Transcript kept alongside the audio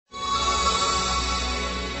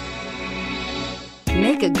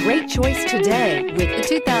Make a great choice today with the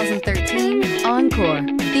 2013 Encore.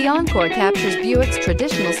 The Encore captures Buick's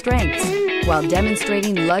traditional strengths while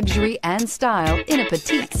demonstrating luxury and style in a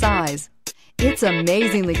petite size. It's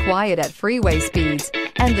amazingly quiet at freeway speeds,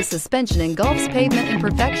 and the suspension engulfs pavement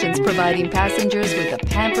imperfections, providing passengers with a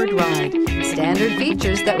pampered ride. Standard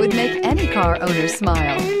features that would make any car owner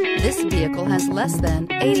smile. This vehicle has less than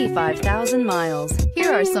 85,000 miles.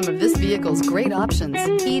 Here are some of this vehicle's great options: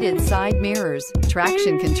 heated side mirrors,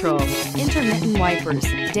 traction control, intermittent wipers,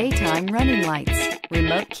 daytime running lights,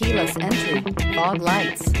 remote keyless entry, fog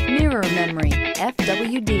lights, mirror memory,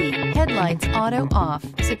 FWD, headlights auto off,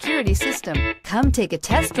 security system. Come take a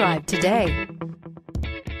test drive today.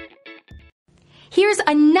 Here's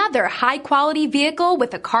another high-quality vehicle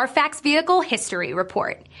with a Carfax Vehicle History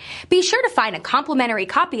Report. Be sure to find a complimentary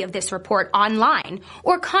copy of this report online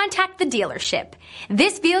or contact the dealership.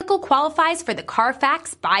 This vehicle qualifies for the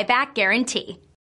Carfax Buyback Guarantee.